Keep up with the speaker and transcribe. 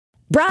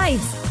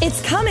Brides,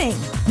 it's coming!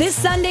 This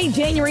Sunday,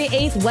 January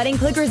 8th, Wedding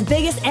Clicker's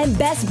biggest and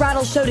best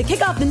bridal show to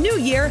kick off the new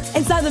year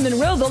inside the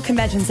Monroeville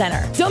Convention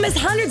Center. Don't miss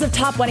hundreds of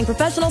top wedding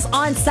professionals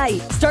on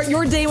site. Start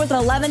your day with an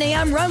 11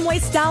 a.m.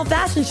 runway-style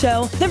fashion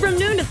show. Then from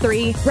noon to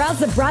 3, browse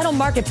the bridal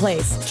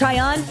marketplace. Try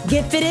on,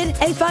 get fitted,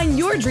 and find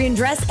your dream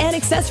dress and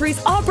accessories,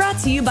 all brought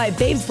to you by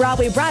Babes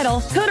Broadway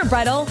Bridal, Coda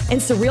Bridal,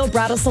 and Surreal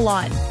Bridal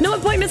Salon. No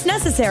appointments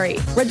necessary.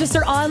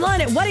 Register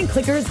online at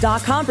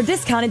weddingclickers.com for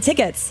discounted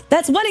tickets.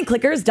 That's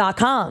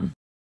weddingclickers.com.